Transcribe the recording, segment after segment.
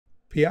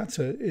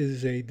Piazza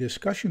is a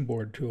discussion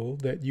board tool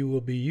that you will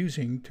be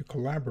using to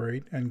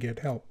collaborate and get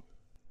help.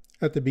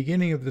 At the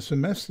beginning of the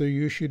semester,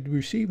 you should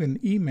receive an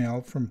email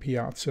from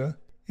Piazza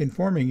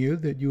informing you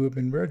that you have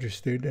been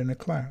registered in a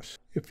class.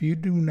 If you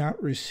do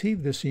not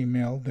receive this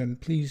email, then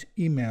please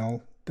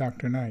email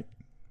Dr. Knight.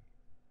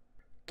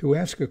 To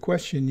ask a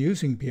question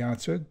using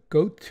Piazza,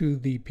 go to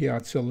the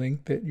Piazza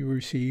link that you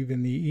receive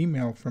in the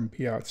email from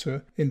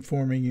Piazza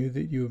informing you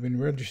that you have been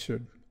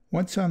registered.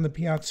 Once on the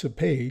Piazza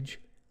page,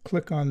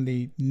 click on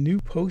the New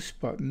Post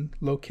button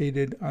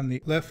located on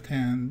the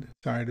left-hand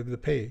side of the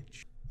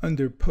page.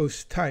 Under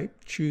Post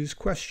Type, choose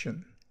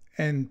Question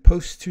and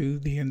post to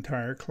the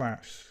entire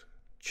class.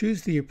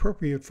 Choose the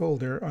appropriate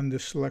folder under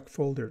Select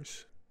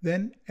Folders.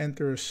 Then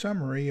enter a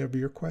summary of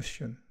your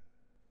question.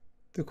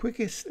 The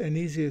quickest and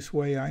easiest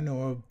way I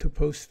know of to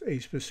post a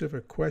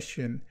specific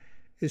question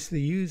is to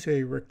use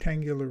a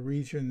rectangular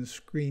region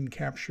screen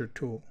capture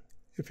tool.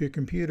 If your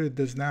computer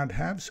does not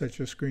have such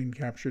a screen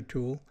capture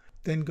tool,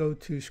 then go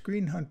to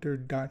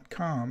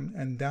screenhunter.com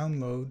and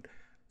download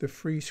the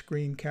free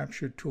screen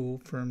capture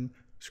tool from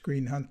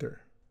Screen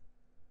Hunter.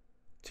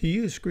 To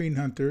use Screen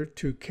Hunter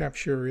to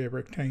capture a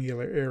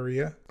rectangular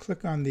area,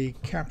 click on the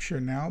Capture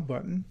Now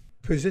button.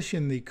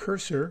 Position the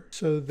cursor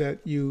so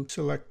that you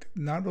select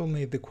not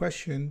only the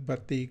question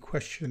but the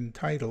question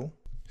title.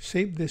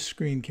 Save this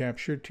screen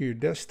capture to your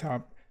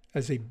desktop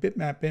as a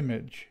bitmap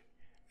image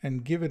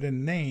and give it a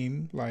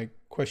name like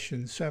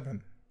Question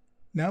 7.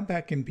 Now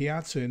back in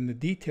Piazza in the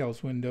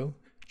Details window,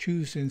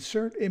 choose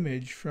Insert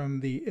Image from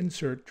the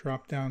Insert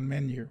drop-down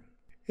menu.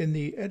 In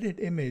the Edit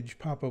Image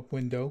pop-up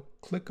window,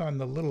 click on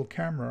the little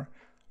camera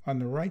on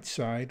the right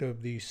side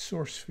of the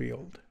source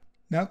field.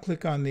 Now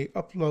click on the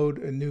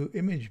Upload a New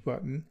Image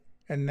button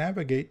and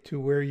navigate to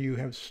where you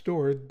have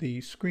stored the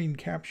screen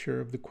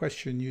capture of the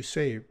question you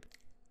saved.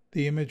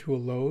 The image will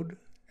load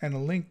and a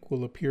link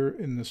will appear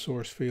in the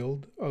source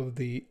field of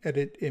the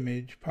Edit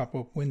Image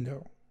pop-up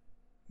window.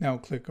 Now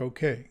click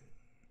OK.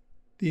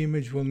 The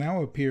image will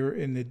now appear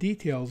in the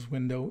Details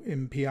window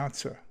in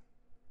Piazza.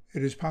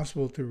 It is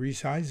possible to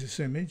resize this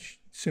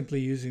image simply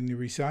using the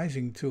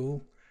resizing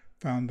tool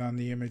found on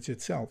the image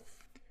itself.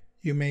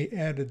 You may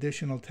add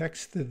additional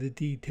text to the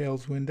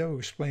Details window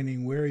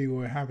explaining where you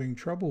are having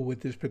trouble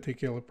with this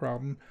particular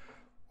problem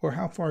or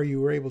how far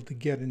you were able to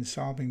get in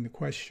solving the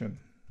question.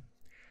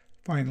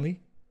 Finally,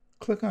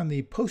 click on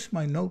the Post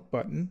My Note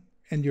button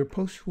and your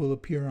post will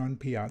appear on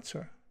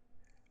Piazza.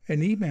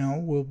 An email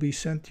will be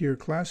sent to your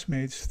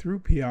classmates through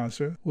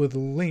Piazza with a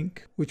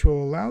link which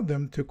will allow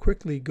them to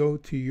quickly go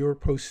to your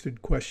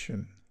posted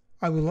question.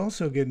 I will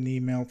also get an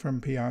email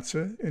from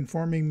Piazza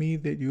informing me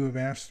that you have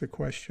asked a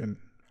question.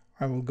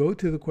 I will go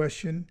to the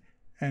question,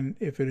 and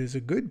if it is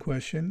a good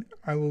question,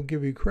 I will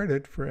give you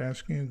credit for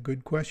asking a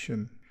good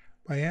question.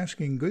 By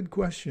asking good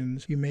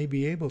questions, you may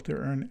be able to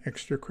earn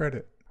extra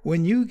credit.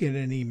 When you get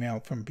an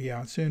email from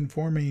Piazza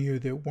informing you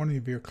that one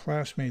of your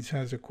classmates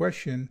has a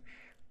question,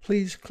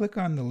 please click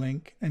on the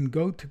link and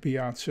go to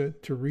Piazza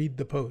to read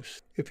the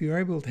post. If you are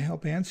able to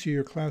help answer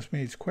your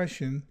classmate's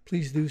question,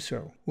 please do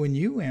so. When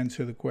you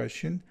answer the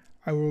question,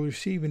 I will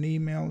receive an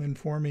email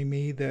informing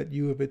me that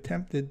you have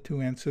attempted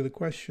to answer the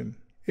question.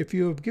 If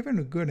you have given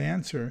a good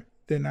answer,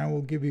 then I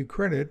will give you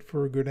credit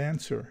for a good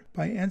answer.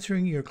 By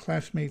answering your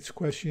classmates'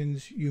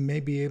 questions, you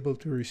may be able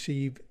to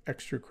receive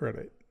extra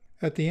credit.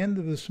 At the end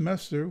of the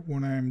semester,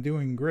 when I am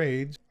doing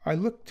grades, I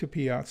look to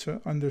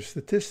Piazza under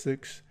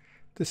Statistics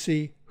to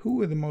see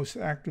who are the most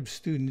active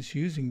students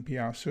using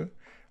Piazza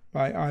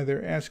by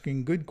either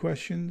asking good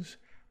questions,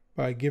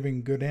 by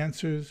giving good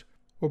answers,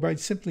 or by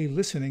simply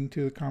listening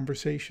to the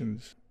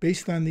conversations.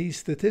 Based on these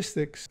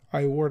statistics,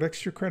 I award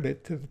extra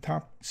credit to the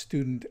top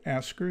student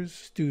askers,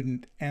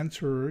 student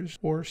answerers,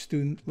 or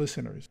student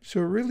listeners. So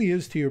it really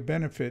is to your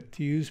benefit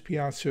to use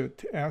Piazza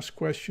to ask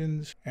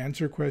questions,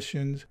 answer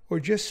questions, or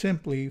just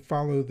simply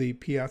follow the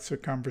Piazza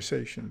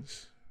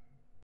conversations.